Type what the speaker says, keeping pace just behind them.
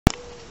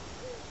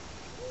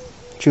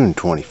June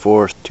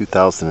 24th,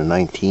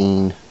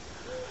 2019,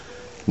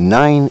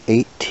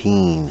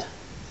 9:18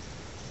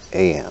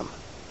 a.m.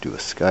 Do a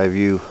sky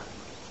view.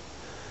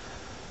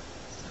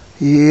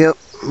 Yep,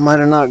 might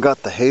have not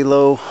got the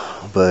halo,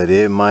 but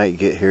it might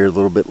get here a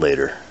little bit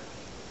later.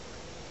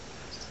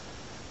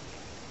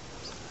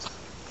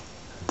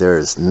 There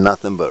is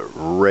nothing but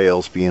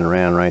rails being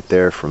ran right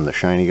there from the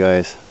shiny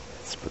guys.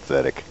 It's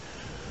pathetic.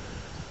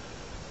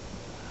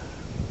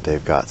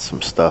 They've got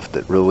some stuff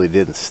that really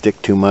didn't stick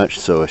too much,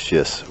 so it's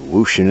just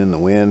whooshing in the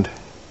wind.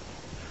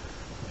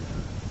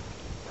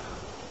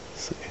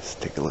 So let's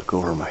take a look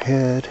over my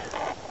head.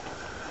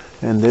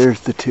 And there's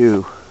the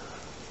two.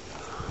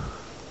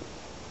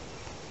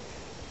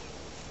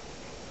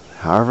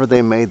 However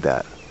they made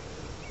that,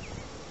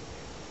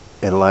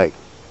 it like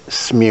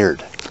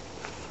smeared.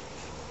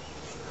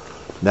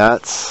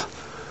 That's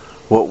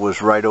what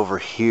was right over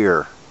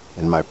here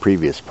in my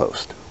previous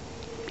post.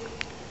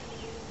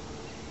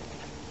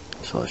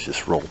 So let's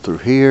just roll through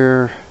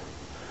here.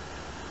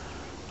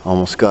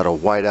 Almost got a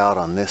white out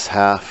on this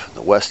half.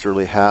 The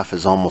westerly half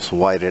is almost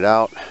whited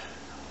out.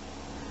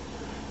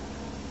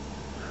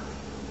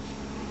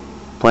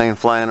 Plane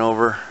flying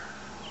over.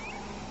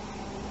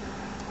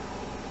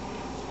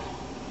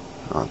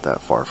 Not that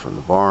far from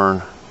the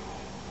barn.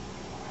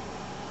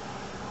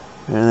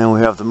 And then we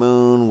have the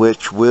moon,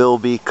 which will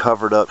be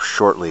covered up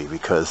shortly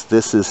because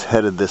this is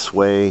headed this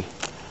way.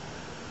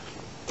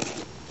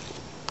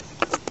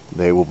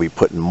 They will be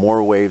putting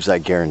more waves, I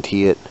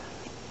guarantee it.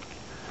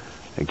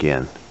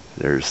 Again,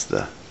 there's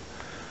the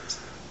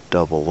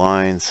double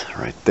lines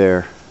right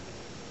there.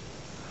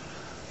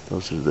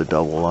 Those are the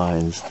double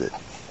lines that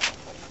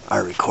I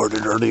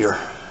recorded earlier.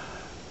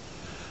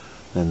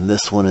 And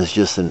this one is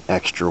just an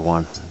extra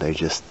one. They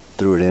just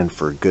threw it in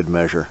for good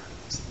measure.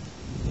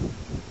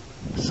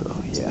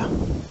 So yeah.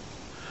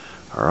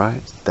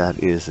 Alright, that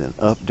is an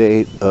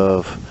update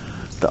of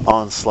the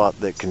onslaught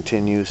that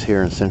continues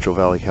here in Central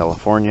Valley,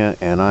 California,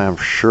 and I am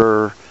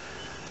sure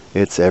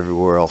it's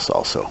everywhere else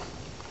also.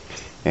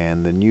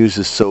 And the news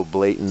is so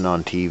blatant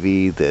on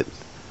TV that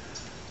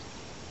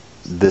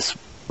this,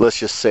 let's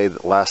just say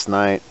that last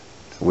night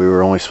we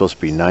were only supposed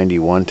to be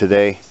 91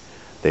 today.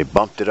 They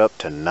bumped it up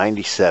to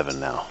 97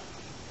 now.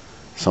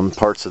 Some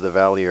parts of the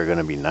valley are going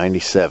to be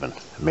 97,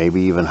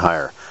 maybe even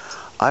higher.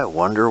 I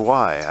wonder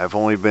why. I've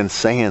only been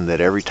saying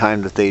that every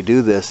time that they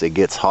do this, it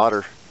gets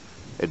hotter.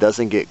 It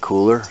doesn't get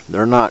cooler.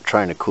 They're not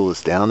trying to cool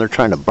us down. They're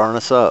trying to burn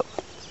us up.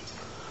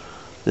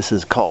 This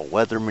is called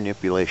weather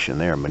manipulation.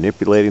 They are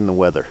manipulating the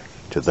weather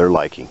to their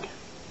liking.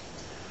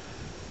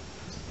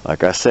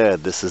 Like I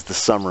said, this is the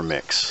summer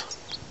mix.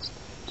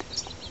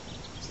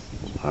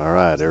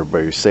 Alright,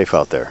 everybody be safe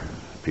out there.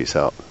 Peace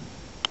out.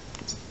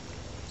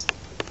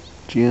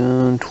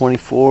 June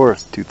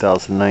 24th,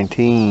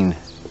 2019.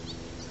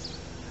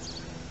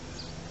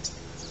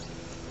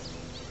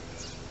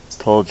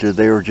 Told you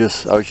they were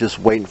I was just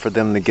waiting for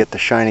them to get the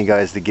shiny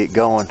guys to get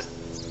going.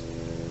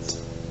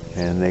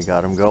 And they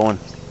got them going.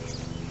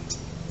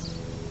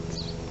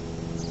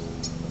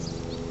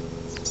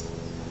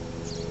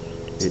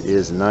 It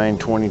is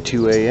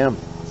 9:22 a.m.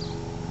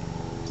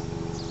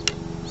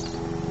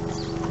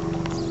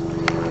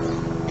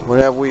 What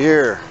have we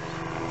here?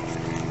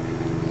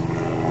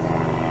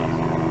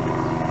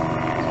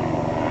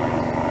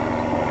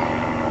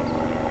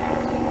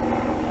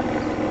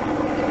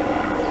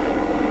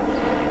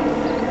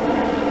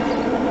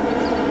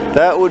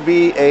 That would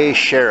be a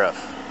sheriff.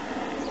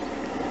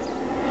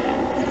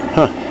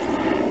 Huh.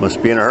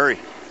 Must be in a hurry.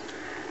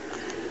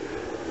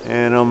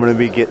 And I'm going to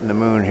be getting the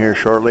moon here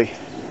shortly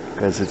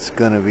because it's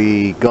going to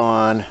be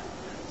gone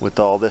with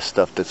all this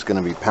stuff that's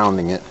going to be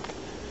pounding it.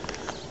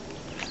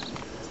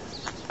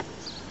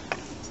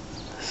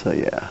 So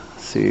yeah,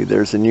 see,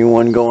 there's a new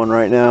one going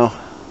right now.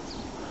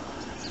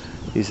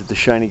 These are the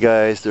shiny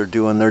guys. They're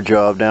doing their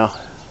job now.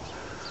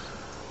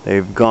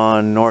 They've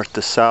gone north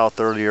to south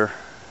earlier.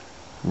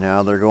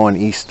 Now they're going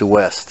east to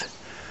west.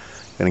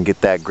 Gonna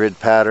get that grid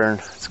pattern.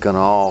 It's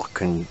gonna all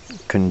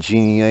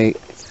congeniate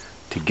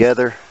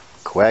together,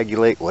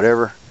 coagulate,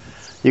 whatever.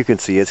 You can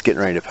see it's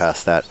getting ready to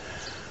pass that.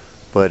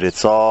 But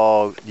it's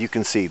all, you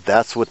can see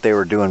that's what they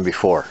were doing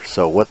before.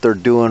 So what they're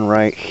doing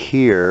right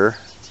here,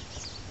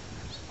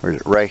 or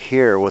is it right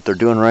here, what they're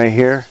doing right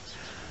here,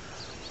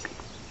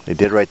 they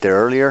did right there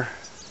earlier.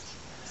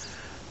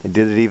 They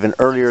did it even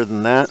earlier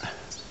than that.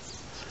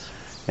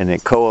 And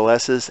it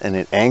coalesces and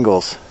it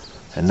angles.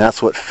 And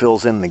that's what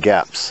fills in the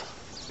gaps.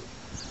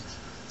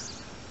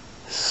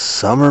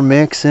 Summer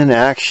mix in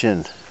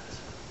action.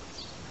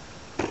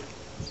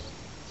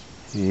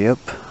 Yep.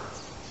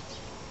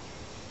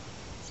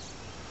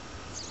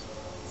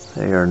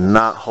 They are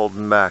not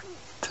holding back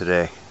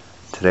today.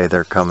 Today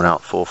they're coming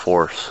out full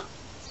force.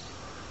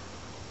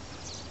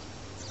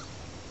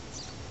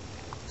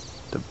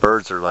 The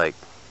birds are like,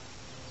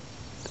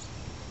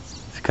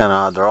 it's kind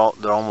of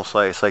odd. They're almost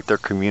like, it's like they're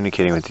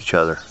communicating with each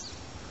other.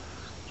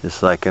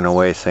 Just like in a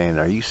way saying,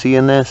 are you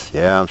seeing this?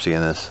 Yeah, I'm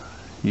seeing this.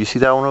 You see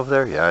that one over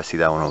there? Yeah, I see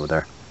that one over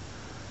there.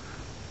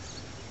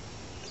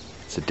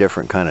 It's a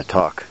different kind of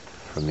talk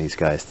from these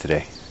guys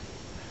today.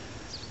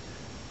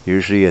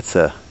 Usually it's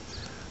a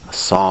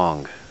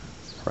song.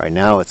 Right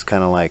now it's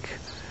kind of like,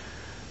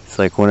 it's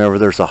like whenever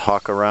there's a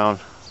hawk around,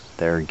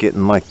 they're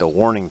getting like the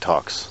warning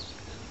talks,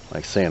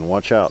 like saying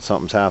watch out,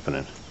 something's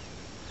happening.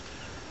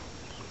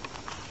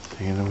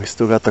 And then we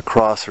still got the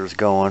crossers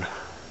going.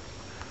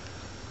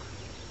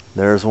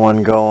 There's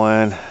one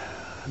going.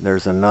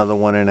 There's another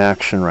one in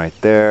action right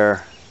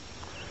there.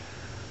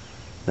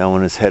 That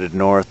one is headed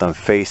north. I'm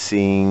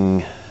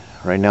facing,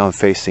 right now I'm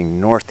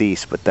facing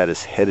northeast, but that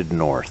is headed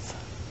north.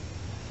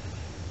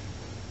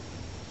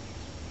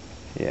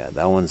 Yeah,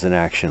 that one's in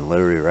action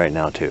literally right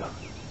now too.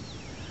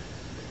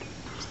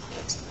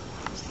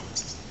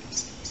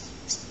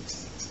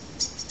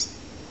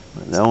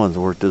 And that one's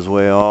worked his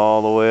way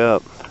all the way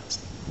up.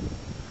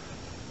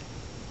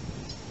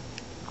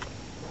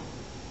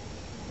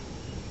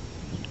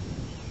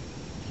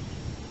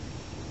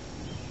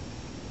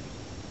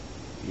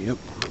 Yep.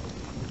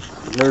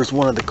 There's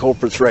one of the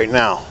culprits right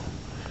now.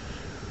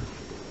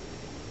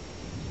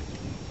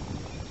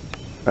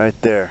 Right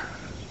there.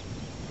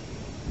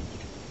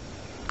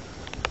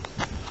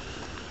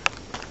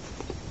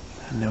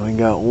 And then we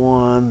got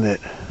one that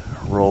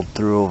rolled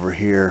through over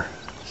here.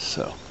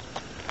 So,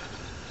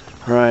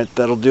 alright,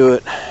 that'll do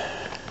it.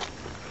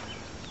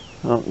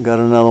 Oh, got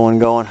another one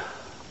going.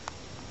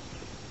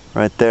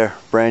 Right there,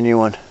 brand new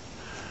one.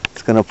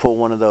 It's gonna pull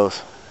one of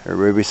those.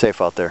 Everybody be safe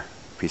out there.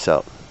 Peace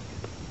out.